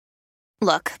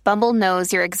Look, Bumble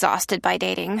knows you're exhausted by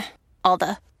dating. All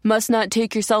the must not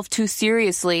take yourself too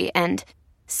seriously and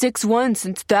 6'1"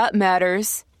 since that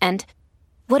matters. And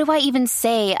what do I even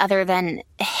say other than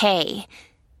hey?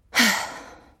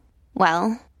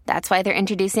 Well, that's why they're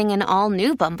introducing an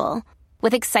all-new Bumble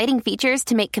with exciting features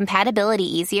to make compatibility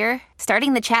easier,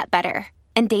 starting the chat better,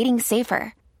 and dating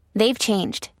safer. They've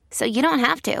changed, so you don't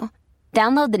have to.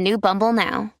 Download the new Bumble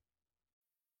now.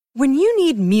 When you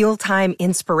need mealtime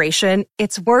inspiration,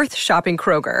 it's worth shopping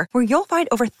Kroger, where you'll find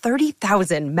over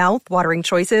 30,000 mouth-watering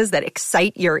choices that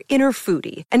excite your inner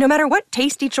foodie. And no matter what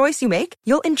tasty choice you make,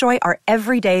 you'll enjoy our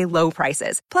everyday low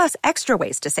prices, plus extra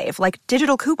ways to save, like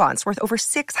digital coupons worth over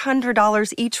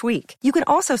 $600 each week. You can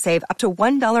also save up to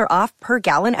 $1 off per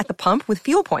gallon at the pump with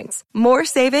fuel points. More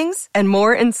savings and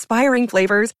more inspiring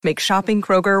flavors make shopping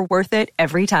Kroger worth it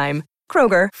every time.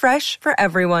 Kroger, fresh for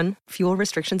everyone. Fuel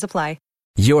restrictions apply.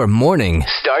 Your morning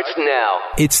starts now.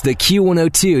 It's the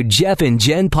Q102 Jeff and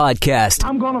Jen podcast.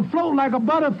 I'm going to float like a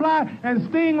butterfly and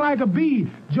sting like a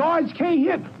bee. George can't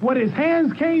hit what his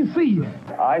hands can't see.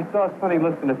 I saw Sonny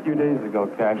Liston a few days ago,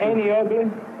 Cash. Ain't he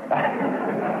ugly?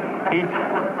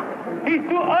 He's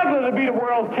too ugly to be the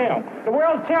world champ. The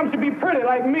world champ should be pretty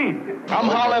like me. I'm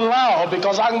hollering loud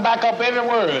because I can back up every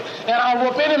word. And I'll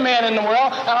whoop any man in the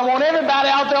world, and I want everybody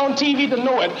out there on TV to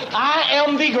know it. I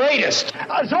am the greatest.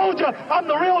 I told you I'm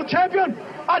the real champion.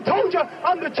 I told you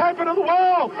I'm the champion of the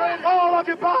world. All of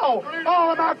you bow.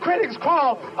 All of my critics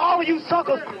crawl. All of you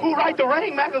suckers who write the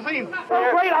Ring magazine.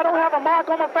 So great I don't have a mark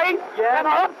on my face. Yeah. And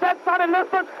I upset Sonny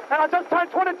Liston, and I just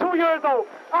turned 22 years old.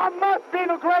 I must be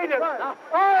the greatest.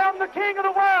 I am the king of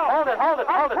the world. Hold it.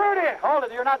 I'm pretty. Hold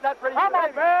it. You're not that pretty. I'm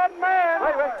a bad man.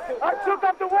 Wait. I shook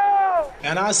up the world.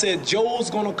 And I said, Joe's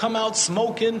gonna come out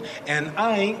smoking, and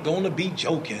I ain't gonna be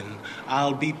joking.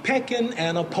 I'll be pecking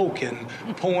and a poking,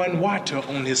 pouring water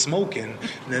on his smoking.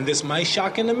 Then this might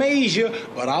shock and amaze you,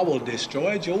 but I will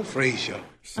destroy Joe Frazier.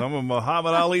 Some of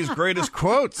Muhammad Ali's greatest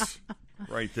quotes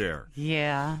right there.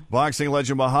 Yeah. Boxing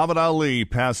legend Muhammad Ali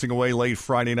passing away late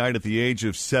Friday night at the age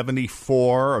of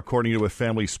 74. According to a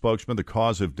family spokesman, the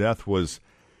cause of death was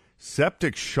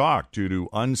septic shock due to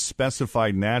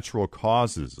unspecified natural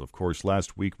causes. Of course,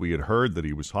 last week we had heard that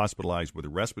he was hospitalized with a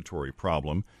respiratory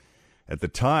problem. At the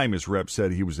time, his rep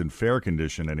said he was in fair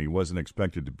condition and he wasn't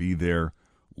expected to be there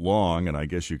long, and I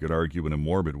guess you could argue in a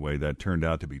morbid way that turned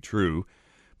out to be true.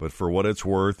 But for what it's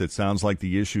worth, it sounds like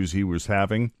the issues he was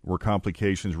having were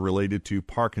complications related to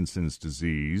Parkinson's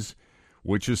disease,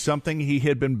 which is something he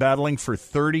had been battling for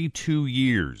 32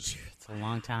 years. It's a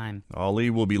long time. Ali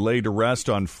will be laid to rest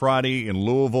on Friday in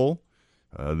Louisville.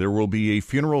 There will be a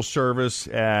funeral service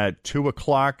at 2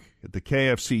 o'clock at the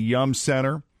KFC Yum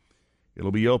Center.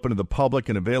 It'll be open to the public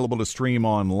and available to stream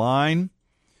online.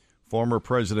 Former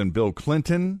President Bill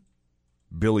Clinton,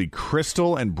 Billy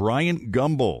Crystal, and Bryant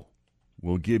Gumbel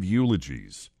will give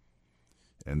eulogies.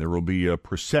 And there will be a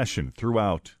procession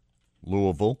throughout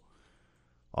Louisville.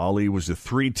 Ali was a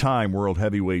 3-time world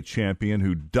heavyweight champion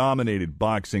who dominated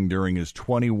boxing during his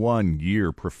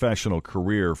 21-year professional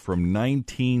career from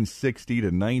 1960 to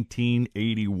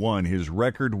 1981. His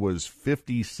record was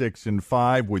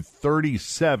 56-5 with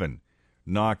 37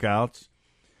 knockouts.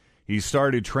 He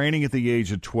started training at the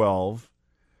age of 12,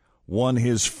 won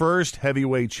his first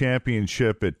heavyweight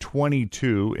championship at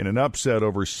 22 in an upset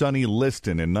over Sonny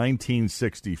Liston in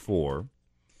 1964.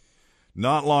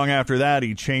 Not long after that,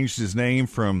 he changed his name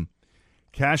from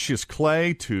Cassius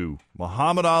Clay to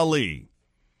Muhammad Ali.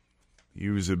 He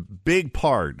was a big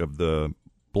part of the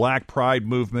Black Pride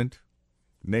movement,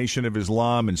 Nation of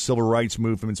Islam, and civil rights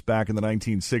movements back in the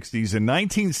 1960s. In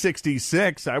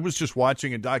 1966, I was just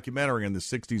watching a documentary in the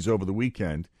 60s over the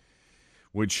weekend,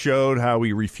 which showed how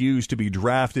he refused to be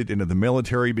drafted into the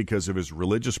military because of his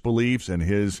religious beliefs and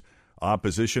his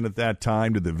opposition at that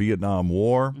time to the Vietnam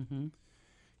War. Mm-hmm.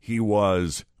 He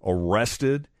was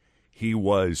arrested. He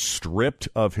was stripped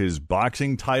of his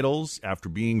boxing titles after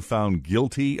being found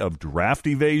guilty of draft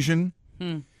evasion.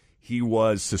 He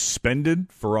was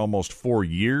suspended for almost 4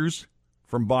 years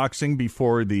from boxing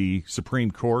before the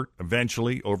Supreme Court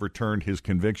eventually overturned his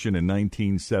conviction in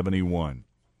 1971.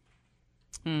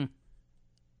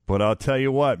 But I'll tell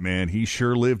you what, man, he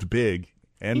sure lived big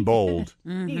and bold.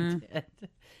 Mm-hmm. He did.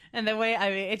 And the way,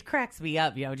 it cracks me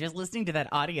up, just listening to that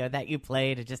audio that you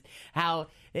played, and just how,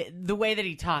 the way that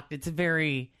he talked, it's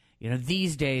very,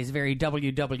 these days, very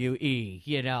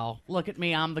WWE, look at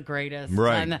me, I'm the greatest.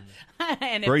 Right.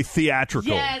 And very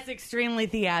theatrical. Yes, extremely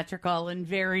theatrical and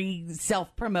very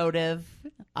self-promotive,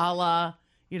 a la,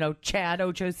 Chad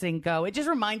Ochocinco. It just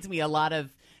reminds me a lot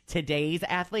of, today's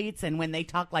athletes, and when they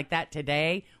talk like that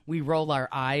today, we roll our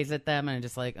eyes at them and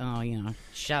just like, oh,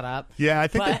 shut up. Yeah, I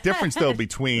think the difference, though,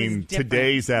 between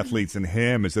today's athletes and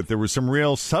him is that there was some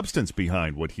real substance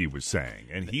behind what he was saying.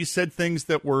 And he said things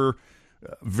that were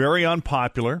very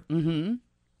unpopular,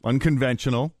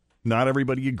 unconventional, not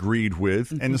everybody agreed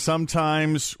with, and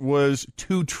sometimes was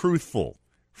too truthful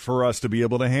for us to be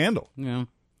able to handle. Yeah.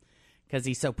 Because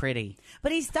he's so pretty.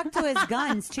 But he stuck to his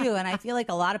guns, too. And I feel like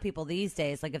a lot of people these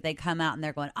days, like if they come out and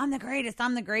they're going, I'm the greatest,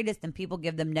 and people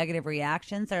give them negative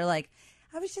reactions, they're like,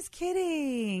 I was just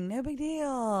kidding. No big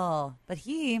deal. But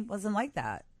he wasn't like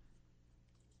that.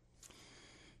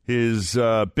 His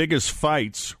biggest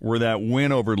fights were that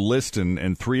win over Liston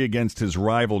and 3 against his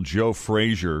rival Joe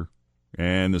Frazier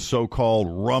and the so-called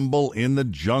Rumble in the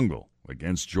Jungle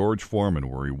against George Foreman,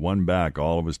 where he won back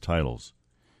all of his titles.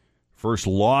 First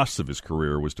loss of his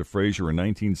career was to Frazier in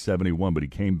 1971, but he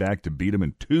came back to beat him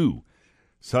in 2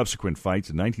 subsequent fights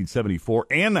in 1974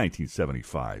 and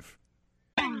 1975.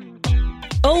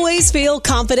 Always feel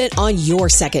confident on your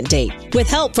second date. With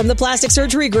help from the Plastic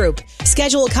Surgery Group.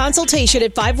 Schedule a consultation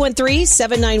at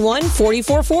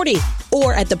 513-791-4440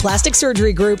 or at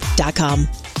theplasticsurgerygroup.com.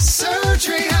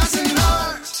 Surgery has an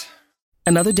art.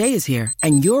 Another day is here,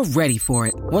 and you're ready for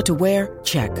it. What to wear?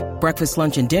 Check. Breakfast,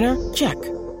 lunch, and dinner? Check.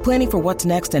 Planning for what's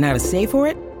next and how to save for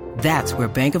it? That's where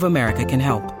Bank of America can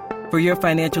help. For your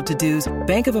financial to-dos,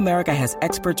 Bank of America has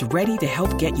experts ready to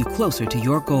help get you closer to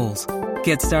your goals.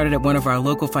 Get started at one of our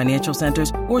local financial centers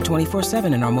or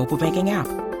 24/7 in our mobile banking app.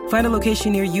 Find a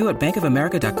location near you at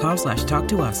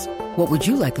bankofamerica.com/talktous. What would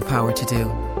you like the power to do?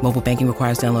 Mobile banking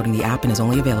requires downloading the app and is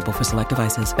only available for select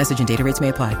devices. Message and data rates may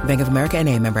apply. Bank of America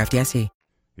N.A., member FDIC.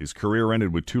 His career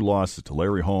ended with 2 losses to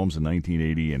Larry Holmes in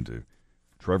 1980 and to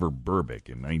Trevor Berbick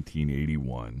in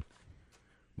 1981.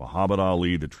 Muhammad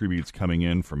Ali, the tributes coming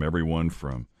in from everyone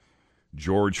from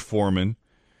George Foreman,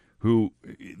 who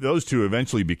those two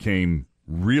eventually became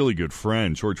really good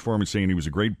friends. George Foreman saying he was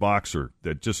a great boxer,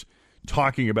 that just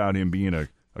talking about him being a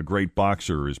great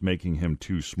boxer is making him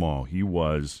too small. He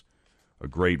was a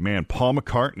great man. Paul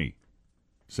McCartney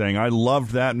saying, I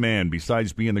loved that man.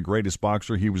 Besides being the greatest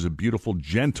boxer, he was a beautiful,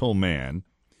 gentle man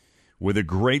with a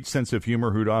great sense of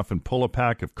humor who'd often pull a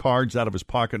pack of cards out of his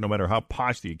pocket no matter how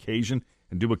posh the occasion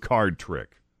and do a card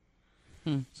trick.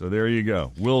 So there you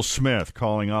go. Will Smith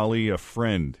calling Ali a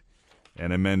friend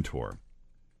and a mentor.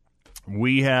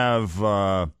 We have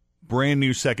a brand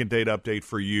new second date update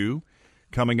for you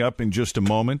coming up in just a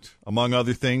moment. Among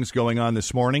other things going on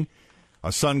this morning,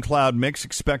 a sun-cloud mix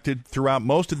expected throughout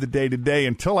most of the day today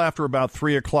until after about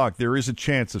 3 o'clock. There is a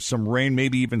chance of some rain,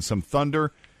 maybe even some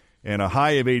thunder, and a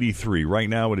high of 83. Right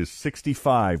now it is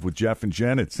 65 with Jeff and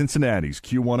Jen at Cincinnati's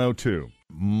Q102.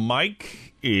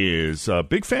 Mike is a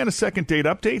big fan of Second Date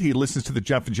Update. He listens to the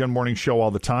Jeff and Jen Morning Show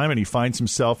all the time, and he finds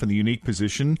himself in the unique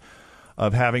position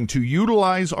of having to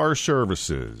utilize our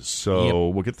services. So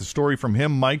We'll get the story from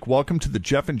him. Mike, welcome to the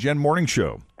Jeff and Jen Morning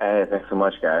Show. Hey, thanks so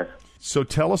much, guys. So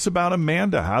tell us about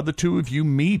Amanda. How'd the two of you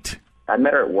meet? I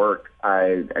met her at work.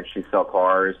 I actually sell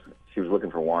cars. She was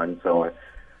looking for one, so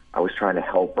I was trying to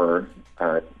help her.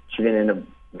 She didn't end up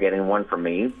getting one from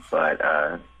me, but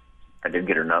I did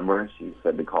get her number. She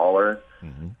said to call her.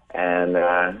 And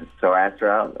so I asked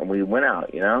her out, and we went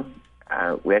out,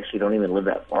 We actually don't even live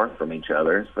that far from each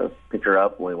other, so picked her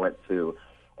up, and we went to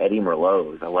Eddie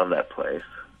Merlot's. I love that place.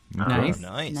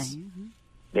 Nice.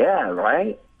 Yeah,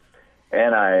 right?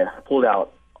 And I pulled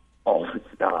out all the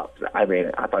stops. I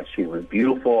mean, I thought she was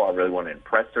beautiful. I really wanted to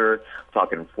impress her.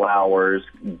 Talking flowers,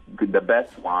 the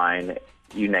best wine,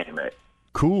 you name it.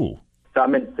 Cool. So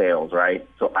I'm in sales, right?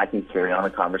 So I can carry on a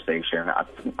conversation.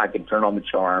 I can turn on the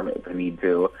charm if I need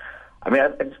to. I mean, I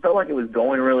just felt like it was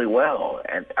going really well.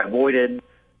 And I avoided,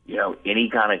 any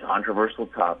kind of controversial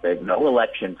topic, no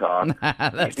election talk.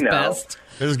 That's best.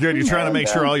 This is good. You're trying to make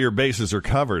sure all your bases are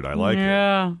covered. I like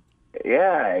it.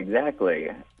 Yeah, exactly.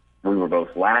 We were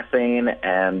both laughing,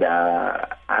 and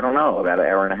I don't know, about an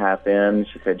hour and a half in,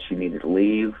 she said she needed to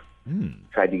leave.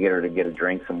 Tried to get her to get a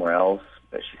drink somewhere else,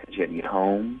 but she said she had to get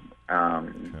home. I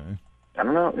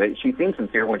don't know. She seemed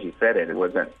sincere when she said it. It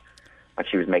wasn't like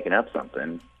she was making up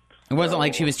something. It wasn't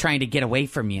like she was trying to get away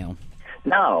from you.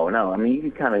 No. I mean, you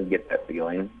can kind of get that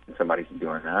feeling when somebody's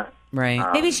doing that. Right.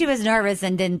 Maybe she was nervous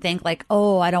and didn't think like,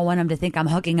 I don't want him to think I'm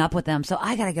hooking up with him, so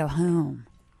I got to go home.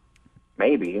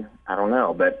 Maybe. I don't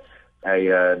know. But I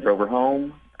drove her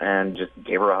home and just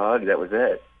gave her a hug. That was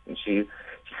it. And she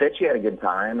said she had a good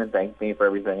time and thanked me for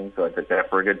everything, so I took that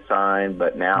for a good sign.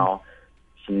 But now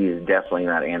she is definitely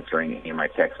not answering any of my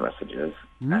text messages.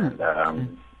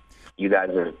 And, you guys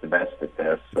are the best at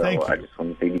this. So Thank you. I just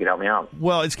want to see if you can help me out.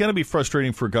 Well, it's going to be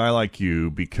frustrating for a guy like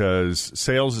you because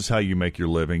sales is how you make your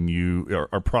living. You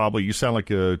are probably, you sound like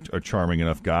a charming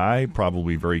enough guy,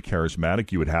 probably very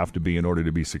charismatic. You would have to be in order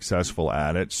to be successful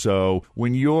at it. So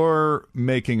when you're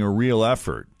making a real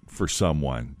effort for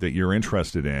someone that you're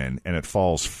interested in and it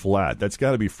falls flat, that's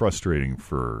got to be frustrating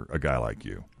for a guy like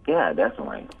you. Yeah,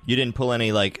 definitely. You didn't pull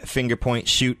any, like, finger point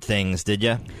shoot things, did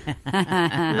you? You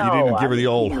didn't give her the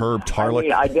old Herb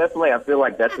Tarlick? I feel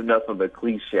like that's enough of a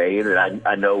cliche that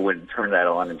I know when to turn that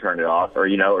on and turn it off, or,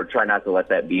 or try not to let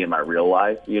that be in my real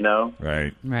life,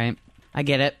 Right. Right. I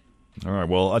get it. All right.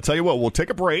 Well, I'll tell you what. We'll take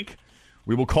a break.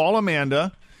 We will call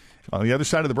Amanda. On the other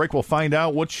side of the break, we'll find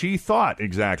out what she thought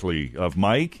exactly of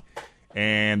Mike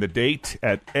and the date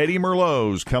at Eddie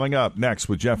Merlot's coming up next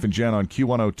with Jeff and Jen on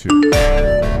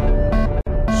Q102.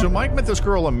 So Mike met this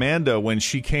girl, Amanda, when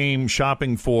she came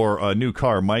shopping for a new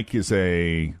car. Mike is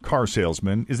a car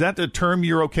salesman. Is that the term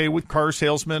you're okay with, car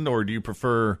salesman, or do you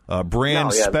prefer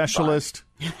brand specialist?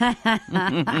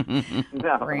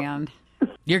 No. Brand.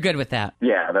 You're good with that?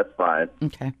 Yeah, that's fine.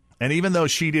 Okay. And even though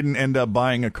she didn't end up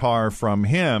buying a car from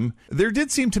him, there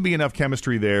did seem to be enough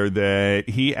chemistry there that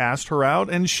he asked her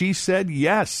out, and she said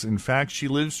yes. In fact, she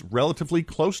lives relatively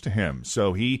close to him.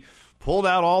 So he pulled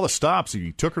out all the stops.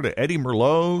 He took her to Eddie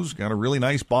Merlot's, got a really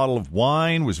nice bottle of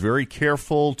wine, was very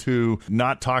careful to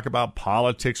not talk about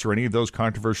politics or any of those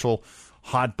controversial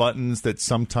hot buttons that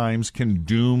sometimes can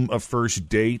doom a first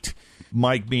date.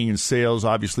 Mike, being in sales,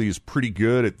 obviously is pretty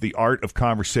good at the art of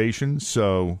conversation.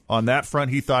 So on that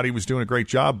front, he thought he was doing a great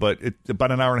job. But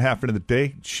about an hour and a half into the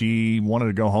date, she wanted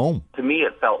to go home. To me,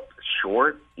 it felt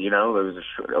short. It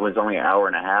was only an hour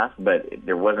and a half, but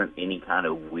there wasn't any kind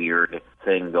of weird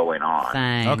thing going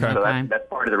on. Okay. So that's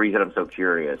part of the reason I'm so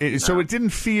curious. So it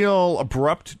didn't feel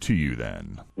abrupt to you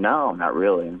then? No, not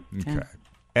really. Okay.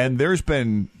 And there's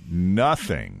been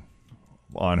nothing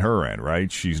on her end, right?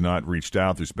 She's not reached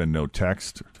out. There's been no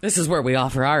text. This is where we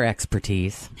offer our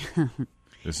expertise.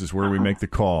 This is where we make the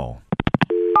call.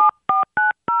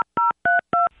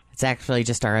 It's actually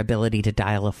just our ability to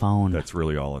dial a phone. That's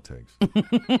really all it takes.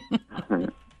 All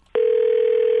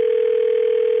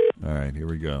right, here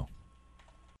we go.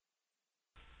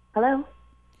 Hello?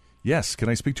 Yes, can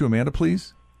I speak to Amanda,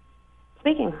 please?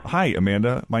 Speaking. Hi,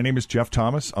 Amanda. My name is Jeff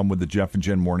Thomas. I'm with the Jeff and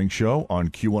Jen Morning Show on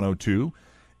Q102.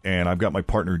 And I've got my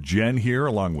partner Jen here,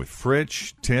 along with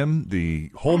Fritch, Tim. The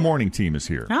whole morning team is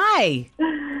here. Hi.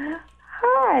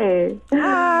 Hi.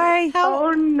 Hi.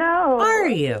 Oh, no. How are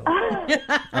you?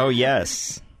 Oh,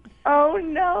 yes. Oh,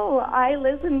 no. I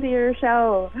listen to your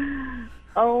show.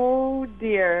 Oh,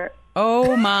 dear.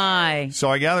 Oh, my.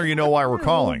 So I gather you know why we're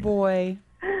calling. Oh, boy.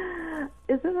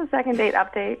 Is this a second date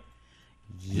update?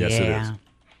 Yes, it is.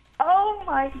 Oh,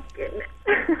 my goodness.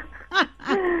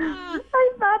 I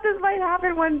thought this might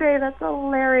happen one day. That's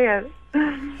hilarious.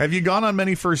 Have you gone on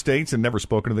many first dates and never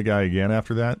spoken to the guy again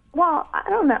after that? Well, I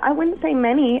don't know. I wouldn't say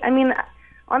many. I mean,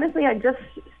 honestly, I just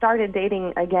started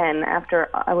dating again after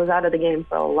I was out of the game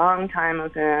for a long time. I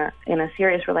was in a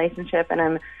serious relationship, and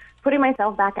I'm putting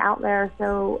myself back out there.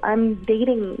 So I'm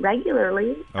dating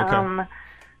regularly. Okay.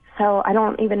 So I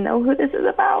don't even know who this is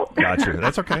about. Gotcha.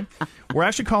 That's okay. We're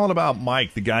actually calling about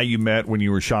Mike, the guy you met when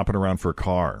you were shopping around for a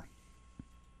car.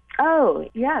 Oh,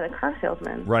 yeah, the car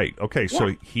salesman. Right. Okay. So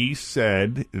Yeah. he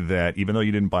said that even though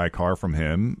you didn't buy a car from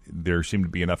him, there seemed to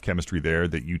be enough chemistry there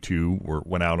that you two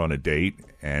went out on a date,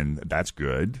 and that's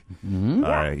good.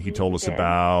 Yeah, he told us did.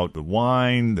 about the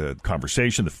wine, the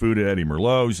conversation, the food at Eddie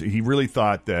Merlot's. He really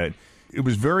thought that it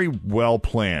was very well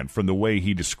planned from the way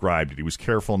he described it. He was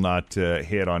careful not to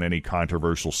hit on any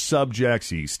controversial subjects.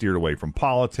 He steered away from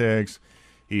politics.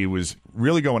 He was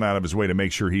really going out of his way to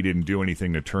make sure he didn't do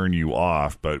anything to turn you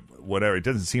off. But whatever, it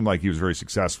doesn't seem like he was very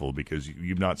successful because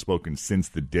you've not spoken since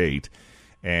the date.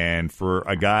 And for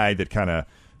a guy that kind of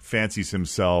fancies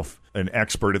himself an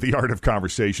expert at the art of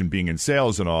conversation, being in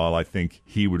sales and all, I think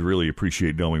he would really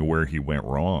appreciate knowing where he went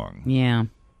wrong. Yeah.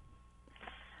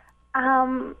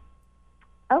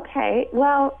 Okay.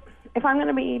 Well, if I'm going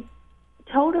to be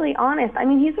totally honest, I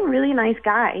mean, he's a really nice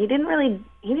guy. He didn't really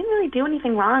do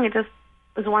anything wrong. It just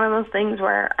was one of those things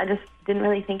where I just didn't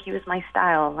really think he was my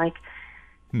style. Like,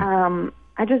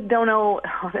 I just don't know,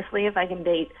 honestly, if I can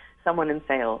date someone in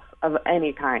sales of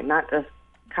any kind, not just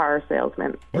car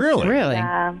salesmen. Really? Really?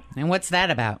 Yeah. And what's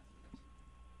that about?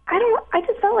 I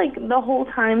just felt like the whole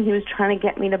time he was trying to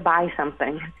get me to buy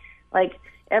something. Like,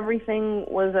 everything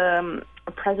was a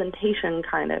presentation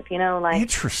kind of, like...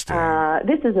 Interesting.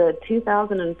 This is a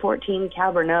 2014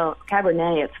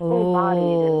 Cabernet. It's full-bodied.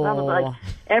 And blah, blah, blah. Like,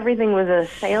 everything was a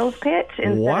sales pitch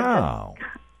instead Wow. of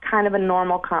just kind of a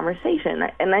normal conversation.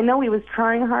 And I know he was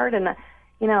trying hard, and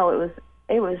you know,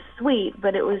 it was sweet,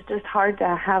 but it was just hard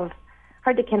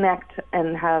to connect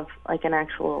and have like an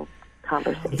actual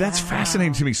conversation. That's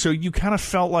fascinating to me. So you kind of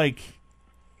felt like,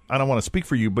 I don't want to speak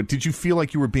for you, but did you feel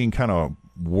like you were being kind of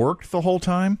worked the whole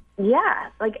time? Yeah,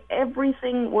 like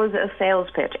everything was a sales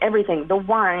pitch. Everything, the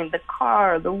wine, the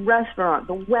car, the restaurant,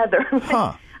 the weather.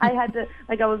 Huh. I had to,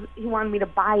 he wanted me to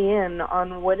buy in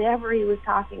on whatever he was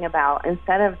talking about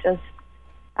instead of just,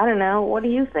 I don't know, what do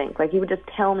you think? Like, he would just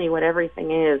tell me what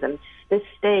everything is, and this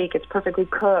steak, it's perfectly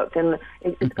cooked, and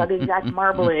it's got the exact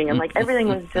marbling, and like everything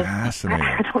was just,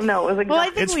 I don't know. It was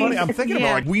like, it's funny. I'm thinking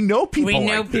about, like, we know people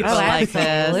like this. like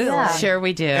this. Yeah. Sure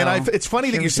we do. And it's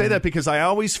funny that you say that, because I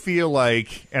always feel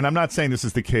like, and I'm not saying this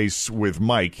is the case with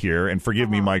Mike here, and forgive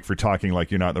me, Mike, for talking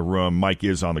like you're not in the room. Mike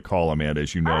is on the call, Amanda,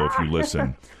 as you know, if you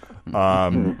listen.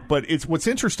 But what's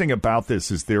interesting about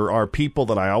this is there are people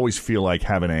that I always feel like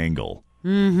have an angle.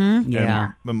 Mm-hmm.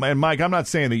 Yeah. And Mike, I'm not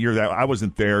saying that you're that. I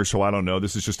wasn't there, so I don't know.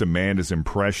 This is just Amanda's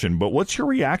impression. But what's your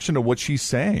reaction to what she's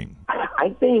saying?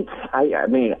 I think, I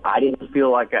mean, I didn't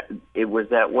feel like it was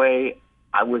that way.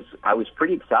 I was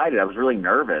pretty excited. I was really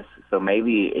nervous, so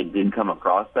maybe it didn't come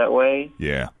across that way.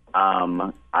 Yeah. I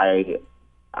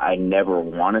never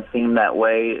want to seem that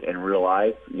way in real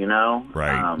life, you know?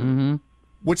 Right.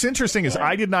 What's interesting is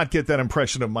I did not get that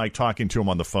impression of Mike talking to him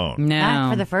on the phone. No.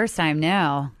 Not for the first time,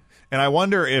 no. And I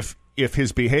wonder if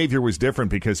his behavior was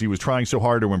different because he was trying so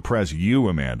hard to impress you,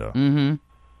 Amanda. Mm-hmm.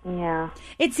 Yeah.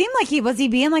 It seemed like was he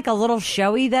being like a little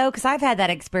showy though? Because I've had that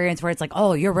experience where it's like,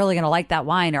 oh, you're really going to like that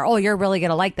wine, or oh, you're really going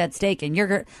to like that steak, and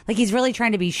you're like, he's really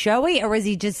trying to be showy, or was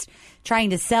he just trying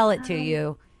to sell it to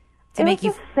you to make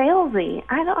you salesy?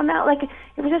 I don't know. Like,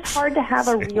 it was just hard to have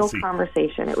a real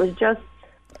conversation. It was just,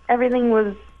 everything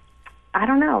was, I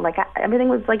don't know, like everything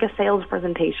was like a sales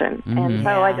presentation, and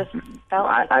so I just felt.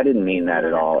 I didn't mean that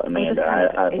at all, Amanda.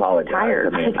 I apologize.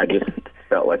 Tired. I mean, I just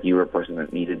felt like you were a person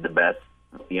that needed the best,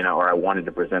 you know, or I wanted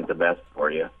to present the best for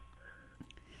you.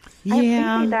 I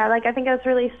appreciate that. Like, I think that's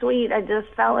really sweet. I just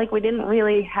felt like we didn't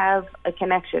really have a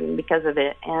connection because of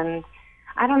it, and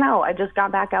I don't know. I just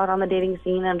got back out on the dating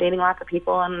scene. I'm dating lots of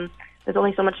people, and there's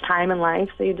only so much time in life,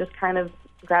 so you just kind of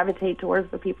gravitate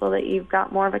towards the people that you've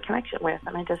got more of a connection with,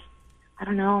 and I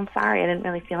don't know. I'm sorry. I didn't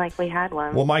really feel like we had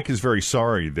one. Well, Mike is very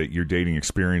sorry that your dating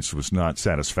experience was not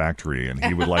satisfactory, and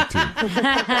he would like to.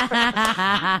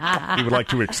 He would like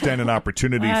to extend an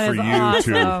opportunity for you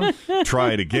to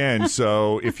try it again.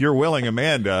 So, if you're willing,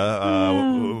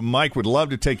 Amanda, Mike would love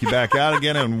to take you back out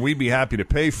again, and we'd be happy to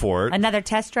pay for it. Another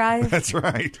test drive. That's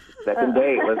right. Second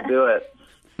date. Let's do it.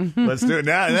 Let's do it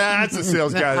now. That's the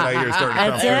sales guy that I hear starting to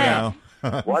come through now.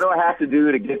 What do I have to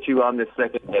do to get you on this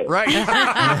second date? Right.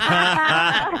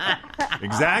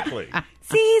 Exactly.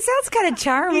 See, he sounds kind of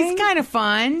charming. He's kind of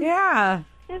fun. Yeah.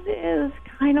 It is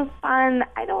kind of fun.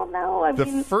 I don't know.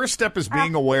 The first step is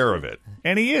being aware of it.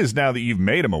 And he is, now that you've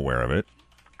made him aware of it.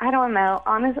 I don't know.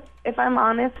 If I'm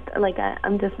honest, like,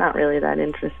 I'm just not really that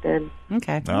interested.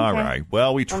 Okay. All right.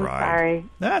 Well, we tried. I'm sorry.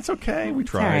 That's okay. We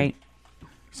tried. All right.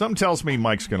 Something tells me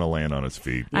Mike's going to land on his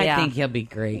feet. I think he'll be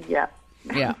great. Yeah.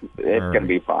 Yeah. It's going to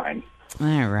be fine. All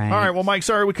right. All right. Well, Mike,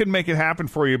 sorry we couldn't make it happen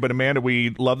for you, but Amanda,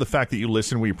 we love the fact that you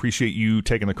listen. We appreciate you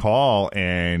taking the call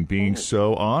and being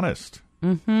so honest.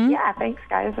 Mm-hmm. Yeah, thanks,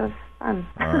 guys. It was fun.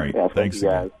 All right. Yeah, thanks, you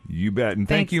guys. You bet. And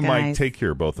Thanks, thank you, Mike. guys. Take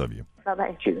care, both of you.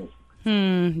 Bye-bye. Cheers.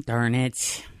 Darn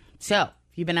it. So,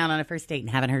 if you've been out on a first date and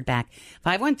haven't heard back,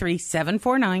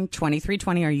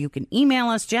 513-749-2320, or you can email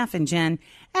us, Jeff and Jen,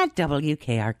 at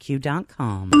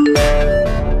WKRQ.com.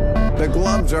 The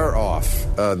gloves are off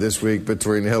this week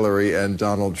between Hillary and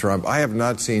Donald Trump. I have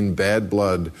not seen bad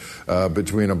blood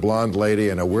between a blonde lady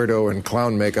and a weirdo in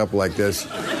clown makeup like this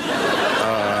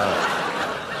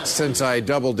since I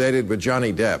double dated with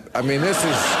Johnny Depp. I mean,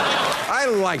 I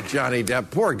like Johnny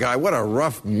Depp. Poor guy. What a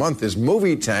rough month. His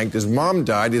movie tanked. His mom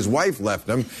died. His wife left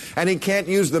him. And he can't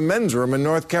use the men's room in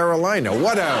North Carolina.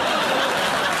 What a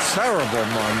terrible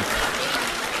month.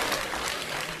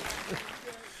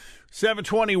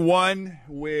 721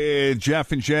 with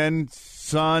Jeff and Jen.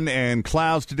 Sun and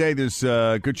clouds today. There's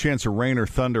a good chance of rain or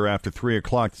thunder after 3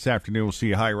 o'clock this afternoon. We'll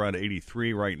see a high around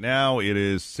 83 right now. It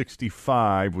is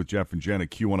 65 with Jeff and Jen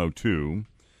at Q102.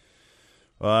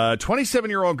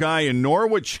 27-year-old guy in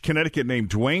Norwich, Connecticut named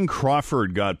Dwayne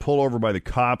Crawford got pulled over by the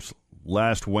cops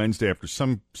last Wednesday after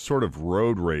some sort of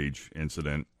road rage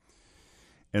incident.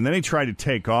 And then he tried to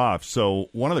take off. So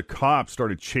one of the cops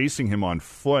started chasing him on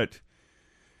foot.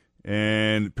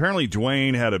 And apparently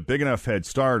Dwayne had a big enough head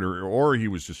start, or he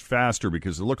was just faster,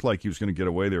 because it looked like he was going to get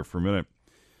away there for a minute.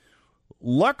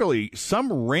 Luckily,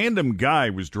 some random guy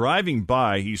was driving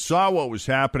by. He saw what was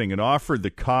happening and offered the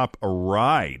cop a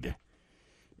ride.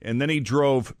 And then he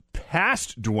drove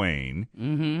past Dwayne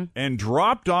and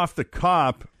dropped off the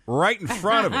cop right in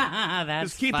front of him. That's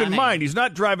Just keep funny. in mind, he's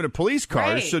not driving a police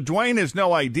car, Right. so Dwayne has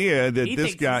no idea that He this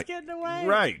thinks guy... he's getting away.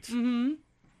 Right. Mm-hmm.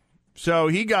 So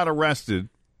he got arrested.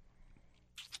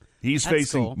 He's That's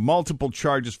facing cool. multiple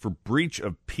charges for breach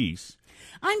of peace.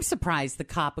 I'm surprised the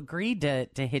cop agreed to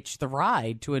hitch the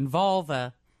ride to involve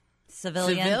a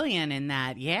Civilian. in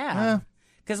that. Yeah.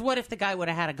 Because what if the guy would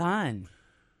have had a gun?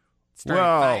 Started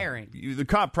Well, firing. the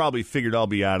cop probably figured I'll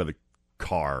be out of the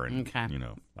car and, Okay.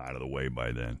 out of the way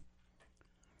by then.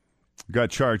 Got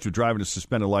charged with driving a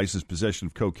suspended license, possession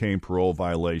of cocaine, parole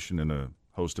violation, and a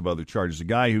host of other charges. The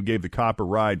guy who gave the cop a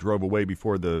ride drove away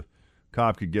before the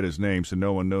cop could get his name, so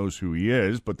no one knows who he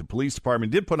is. But the police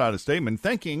department did put out a statement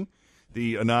thanking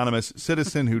the anonymous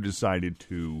citizen who decided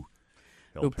to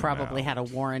help Who him probably out. had a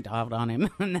warrant out on him,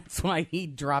 and that's why he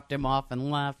dropped him off and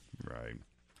left. Right.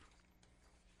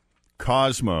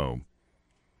 Cosmo.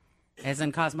 As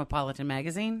in Cosmopolitan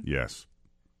Magazine? Yes.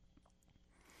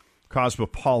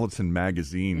 Cosmopolitan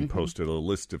Magazine posted a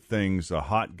list of things a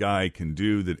hot guy can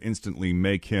do that instantly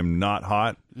make him not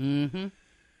hot. Mm-hmm.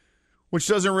 Which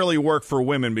doesn't really work for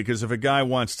women, because if a guy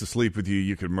wants to sleep with you,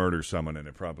 you could murder someone and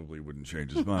it probably wouldn't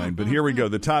change his mind. But here we go.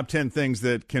 The top 10 things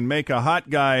that can make a hot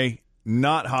guy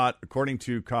not hot, according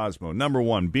to Cosmo. Number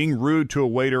 1, being rude to a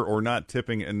waiter or not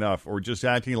tipping enough, or just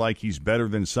acting like he's better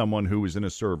than someone who is in a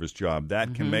service job.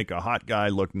 That can make a hot guy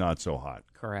look not so hot.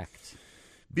 Correct.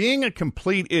 Being a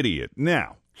complete idiot.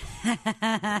 Now,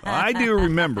 I do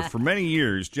remember for many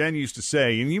years, Jen used to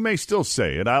say, and you may still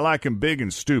say it, I like him big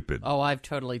and stupid. Oh, I've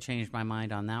totally changed my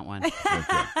mind on that one.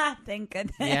 Thank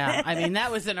goodness. Yeah, I mean,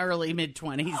 that was an early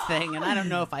mid-20s thing, and I don't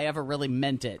know if I ever really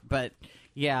meant it, but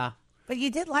yeah. But you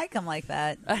did like him like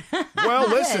that. Well,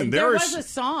 listen, There there was is a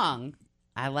song,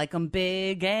 I Like 'em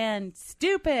Big and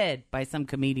Stupid, by some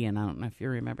comedian. I don't know if you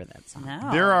remember that song.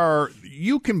 No.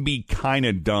 you can be kind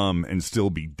of dumb and still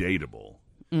be dateable.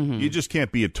 You just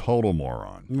can't be a total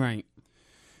moron. Right.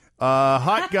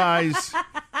 Hot guys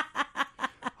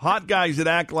that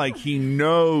act like he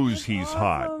knows he's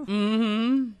hot.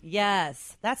 Mm-hmm.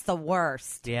 Yes, that's the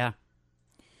worst. Yeah.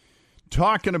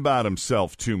 Talking about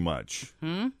himself too much.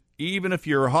 Even if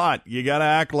you're hot, you got to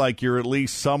act like you're at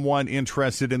least somewhat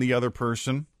interested in the other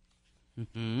person.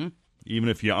 Even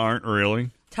if you aren't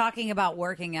really. Talking about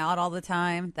working out all the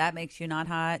time, that makes you not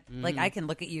hot. Like, I can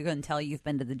look at you and tell you've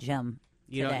been to the gym.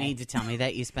 You today. don't need to tell me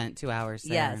that you spent 2 hours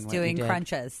there. Yes, and what you doing did.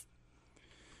 crunches.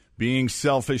 Being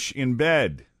selfish in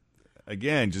bed.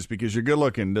 Again, just because you're good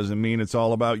looking doesn't mean it's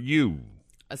all about you.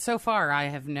 So far, I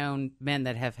have known men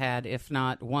that have had, if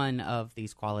not one of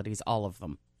these qualities, all of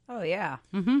them. Oh, yeah.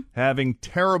 Having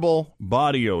terrible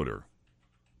body odor.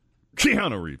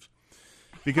 Keanu Reeves.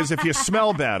 Because if you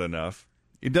smell bad enough,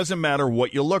 it doesn't matter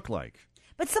what you look like.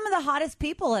 But some of the hottest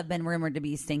people have been rumored to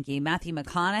be stinky. Matthew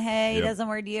McConaughey Yep. doesn't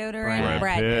wear deodorant.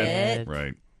 Brad Pitt.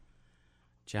 Right.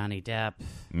 Johnny Depp.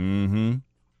 Mm-hmm.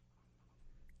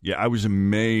 Yeah, I was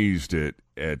amazed at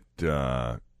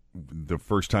the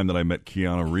first time that I met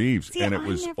Keanu Reeves, See, and it I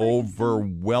was never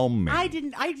overwhelming.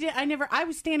 I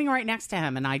was standing right next to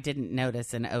him, and I didn't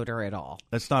notice an odor at all.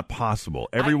 That's not possible.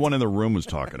 Everyone in the room was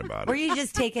talking about Were it. you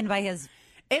just taken by his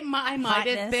I might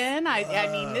hotness? have been. I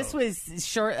mean, this was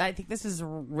short. I think this was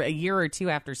a year or two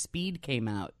after Speed came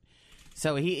out.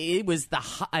 So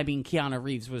Keanu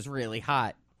Reeves was really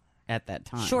hot at that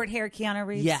time. short hair Keanu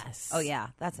Reeves? Yes. Oh, yeah.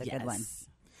 That's a good one.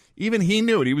 Even he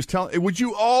knew it. He was telling, would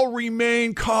you all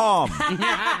remain calm?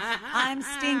 I'm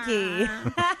stinky.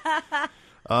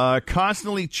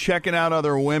 Constantly checking out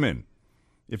other women.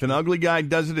 If an ugly guy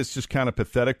does it, it's just kind of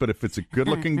pathetic. But if it's a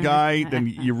good-looking guy, then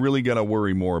you really got to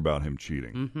worry more about him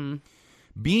cheating.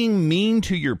 Being mean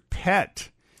to your pet.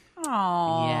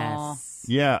 Oh. Yes.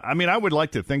 Yeah, I mean, I would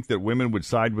like to think that women would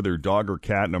side with their dog or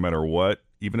cat no matter what,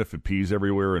 even if it pees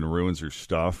everywhere and ruins her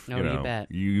stuff. Oh, you bet.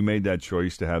 You made that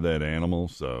choice to have that animal,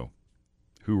 so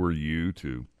who are you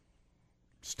to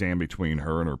stand between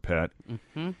her and her pet?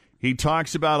 He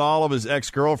talks about all of his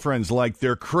ex-girlfriends like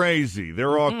they're crazy.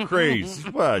 They're all crazy.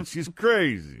 What? She's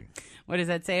crazy. What does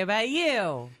that say about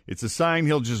you? It's a sign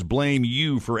he'll just blame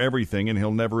you for everything, and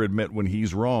he'll never admit when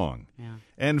he's wrong. Yeah.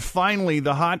 And finally,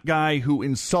 the hot guy who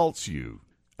insults you.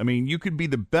 I mean, you could be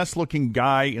the best-looking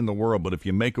guy in the world, but if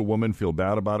you make a woman feel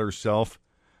bad about herself,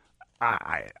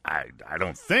 I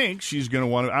don't think she's going to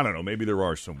want to. I don't know. Maybe there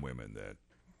are some women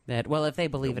that Well, if they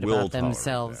believe it will about tolerate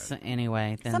themselves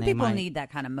anyway, then Some they people might. need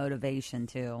that kind of motivation,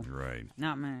 too. Right.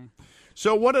 Not me.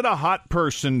 So what did a hot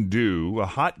person do, a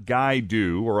hot guy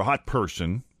do, or a hot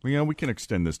person Well, we can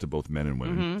extend this to both men and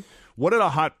women. Mm-hmm. What did a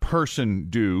hot person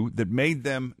do that made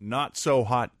them not so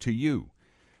hot to you?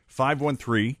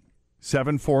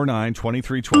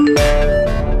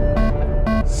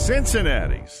 513-749-2320.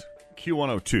 Cincinnati's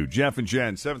Q102. Jeff and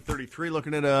Jen, 7:33.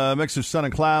 Looking at a mix of sun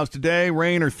and clouds today,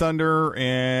 rain or thunder,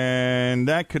 and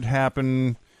that could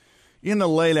happen in the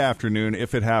late afternoon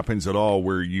if it happens at all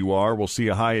where you are. We'll see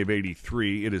a high of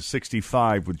 83. It is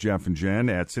 65 with Jeff and Jen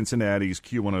at Cincinnati's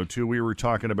Q102. We were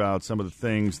talking about some of the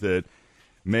things that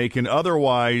make an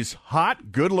otherwise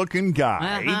hot, good-looking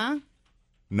guy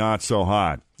not so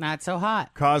hot. Not so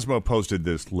hot. Cosmo posted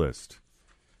this list.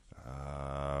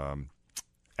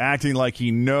 Acting like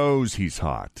he knows he's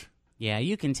hot. Yeah,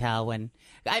 you can tell when...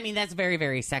 I mean, that's very,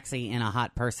 very sexy in a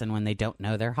hot person when they don't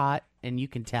know they're hot, and you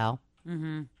can tell.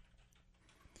 Mm-hmm.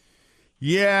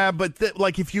 Yeah, but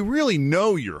if you really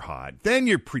know you're hot, then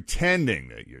you're pretending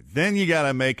that you're... Then you got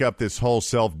to make up this whole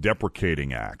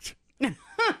self-deprecating act.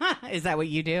 Is that what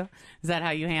you do? Is that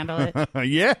how you handle it?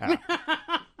 Yeah.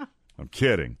 I'm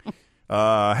kidding.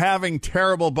 Having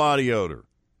terrible body odor.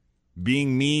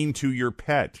 Being mean to your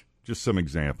pet. Just some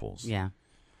examples. Yeah.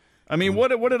 I mean, what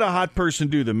did a hot person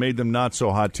do that made them not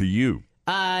so hot to you?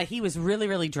 He was really,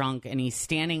 really drunk, and he's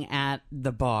standing at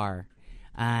the bar,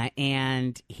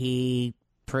 and he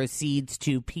proceeds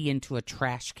to pee into a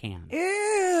trash can.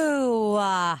 Ew.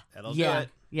 That'll do it.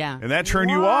 Yeah. And that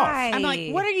turned you off. I'm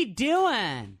like, what are you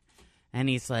doing? And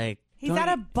he's like... He's at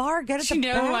a bar. Go to the You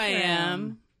know bathroom. who I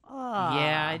am. Oh.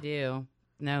 Yeah, I do.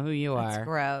 Know who you are. That's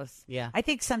gross. Yeah. I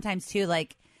think sometimes, too, I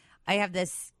have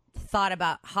this thought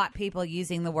about hot people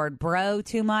using the word bro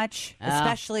too much,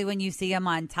 especially when you see them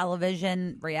on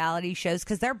television reality shows,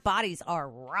 because their bodies are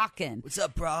rocking. What's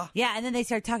up, bro? Yeah, and then they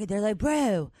start talking. They're like,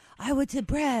 bro, I went to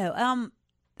bro.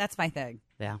 That's my thing.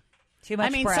 Yeah. Too much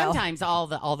I mean, bro. sometimes all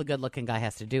the good-looking guy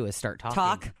has to do is start talking.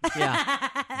 Talk? Yeah.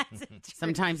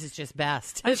 Sometimes it's just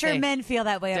best. I'm sure men feel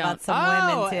that way about some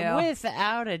women, too.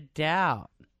 Without a doubt.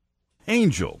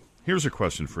 Angel, here's a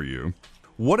question for you.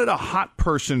 What did a hot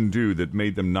person do that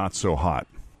made them not so hot?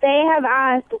 They have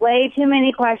asked way too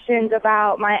many questions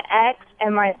about my ex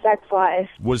and my sex life.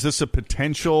 Was this a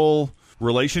potential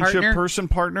relationship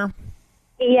partner?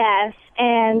 Yes,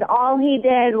 and all he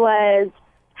did was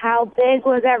how big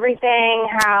was everything,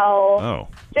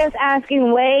 just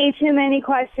asking way too many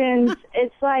questions.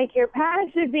 It's like your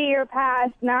past should be your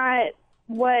past, not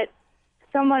what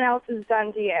someone else has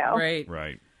done to you.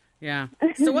 Right. Yeah.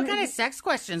 So what kind of sex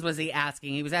questions was he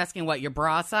asking? He was asking, what, your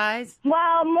bra size?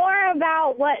 Well, more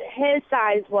about what his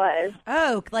size was.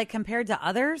 Oh, like compared to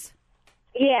others?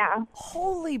 Yeah.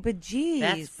 Holy bejeez.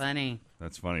 That's funny.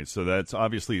 That's funny. So that's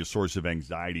obviously a source of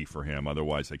anxiety for him.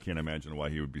 Otherwise, I can't imagine why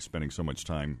he would be spending so much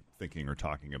time thinking or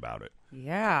talking about it.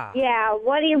 Yeah. Yeah,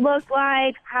 what he looked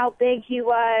like, how big he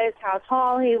was, how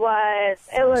tall he was.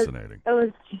 Fascinating. It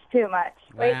was just too much.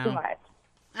 Way too much.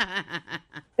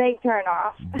 Big turn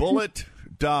off. Bullet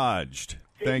dodged.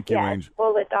 Thank you, Yes, Angel.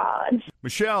 bullet dodge.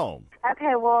 Michelle.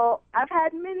 Okay, well, I've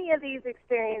had many of these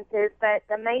experiences, but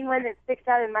the main one that sticks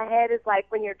out in my head is like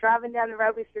when you're driving down the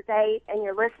road with your date and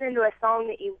you're listening to a song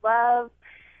that you love,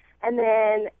 and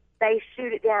then they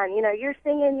shoot it down. You know, you're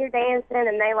singing, you're dancing,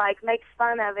 and they make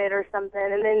fun of it or something,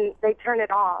 and then they turn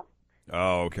it off.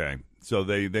 Oh, okay. So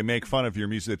they make fun of your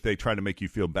music. They try to make you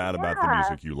feel bad about the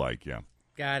music you like, yeah.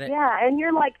 Got it. Yeah, and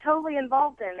you're totally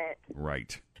involved in it.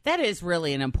 Right. That is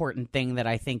really an important thing that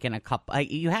I think in a couple,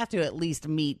 you have to at least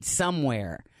meet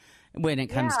somewhere when it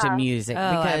comes to music,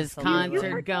 because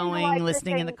concert going,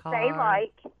 listening in the car.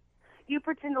 You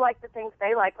pretend to like the things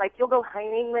they like. Like, you'll go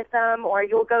hunting with them, or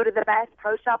you'll go to the Bass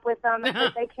Pro Shop with them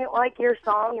if they can't like your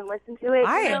song and listen to it.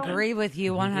 I agree with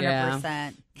you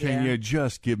 100%. Can you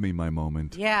just give me my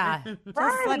moment? Yeah.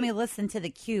 Just let me listen to the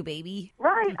Q, baby.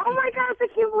 Right. Oh, my gosh, I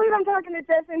can't believe I'm talking to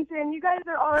Jeff and Jen. You guys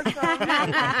are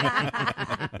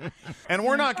awesome. And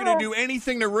we're not going to do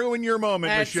anything to ruin your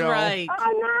moment, That's Michelle. right.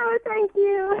 Oh, no, thank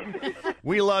you.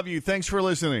 We love you. Thanks for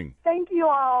listening. Thank you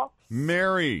all.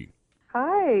 Mary.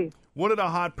 Hi. What did a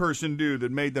hot person do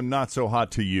that made them not so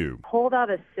hot to you? Pulled out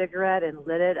a cigarette and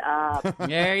lit it up.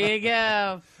 There you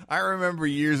go. I remember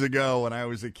years ago when I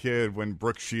was a kid when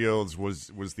Brooke Shields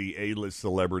was the A-list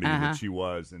celebrity that she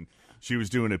was, and she was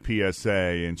doing a PSA,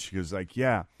 and she was like,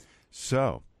 yeah,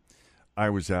 so I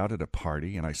was out at a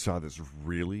party, and I saw this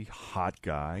really hot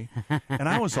guy, and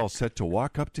I was all set to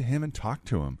walk up to him and talk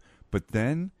to him, but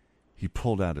then he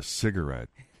pulled out a cigarette,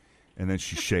 and then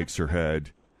she shakes her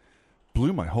head.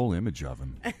 Blew my whole image of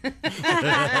him.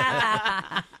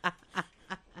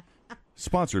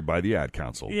 Sponsored by the Ad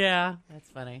Council. Yeah, that's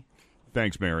funny.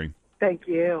 Thanks, Mary. Thank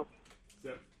you.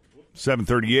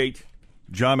 7:38.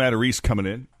 John Matarese coming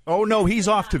in. Oh, no, he's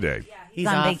off today. He's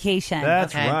on vacation.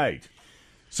 That's right.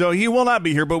 So he will not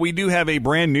be here, but we do have a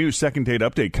brand new second date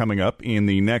update coming up in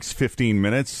the next 15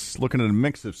 minutes. Looking at a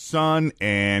mix of sun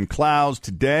and clouds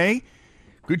today.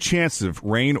 Good chance of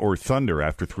rain or thunder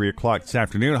after 3 o'clock this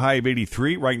afternoon. High of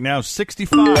 83. Right now,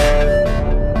 65.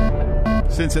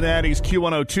 Cincinnati's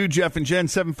Q102, Jeff and Jen,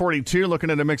 742. Looking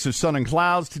at a mix of sun and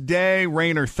clouds today.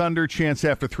 Rain or thunder, chance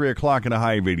after 3 o'clock and a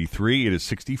high of 83. It is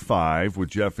 65 with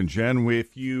Jeff and Jen.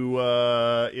 If you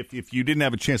didn't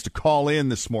have a chance to call in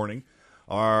this morning,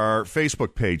 our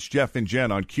Facebook page, Jeff and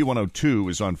Jen on Q102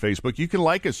 is on Facebook. You can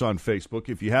like us on Facebook.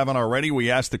 If you haven't already,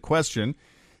 we asked the question.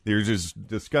 There's this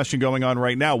discussion going on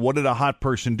right now. What did a hot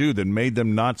person do that made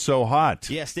them not so hot?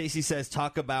 Yeah, Stacy says,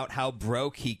 talk about how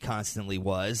broke he constantly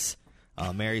was.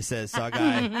 Mary says, saw a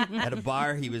guy at a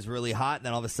bar. He was really hot, and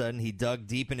then all of a sudden he dug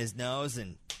deep in his nose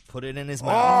and put it in his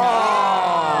mouth.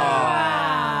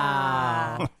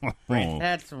 Wow.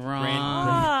 That's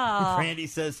wrong. Randy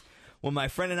says, when my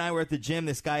friend and I were at the gym,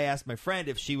 this guy asked my friend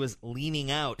if she was leaning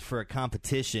out for a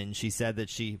competition. She said that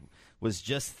she was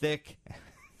just thick.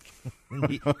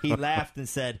 And he laughed and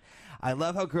said, I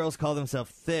love how girls call themselves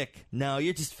thick. No,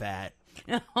 you're just fat.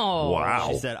 Oh. Wow.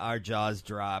 She said our jaws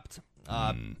dropped.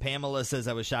 Pamela says,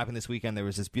 I was shopping this weekend. There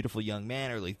was this beautiful young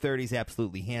man, early 30s,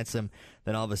 absolutely handsome.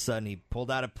 Then all of a sudden, he pulled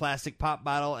out a plastic pop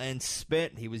bottle and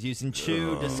spit. He was using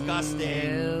chew.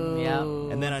 Disgusting. Yep.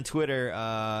 And then on Twitter,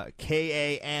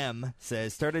 KAM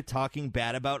says, started talking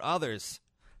bad about others.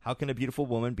 How can a beautiful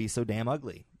woman be so damn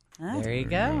ugly? There you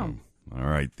go. All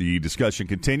right. The discussion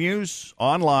continues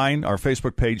online. Our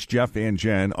Facebook page, Jeff and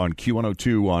Jen on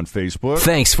Q102 on Facebook.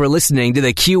 Thanks for listening to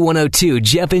the Q102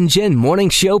 Jeff and Jen Morning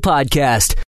Show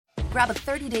podcast. Grab a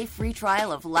 30-day free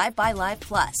trial of Live by Live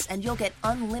Plus, and you'll get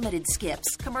unlimited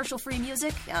skips, commercial-free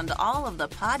music, and all of the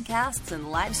podcasts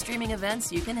and live streaming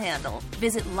events you can handle.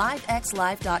 Visit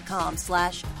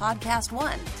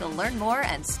livexlive.com/podcast1 to learn more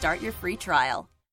and start your free trial.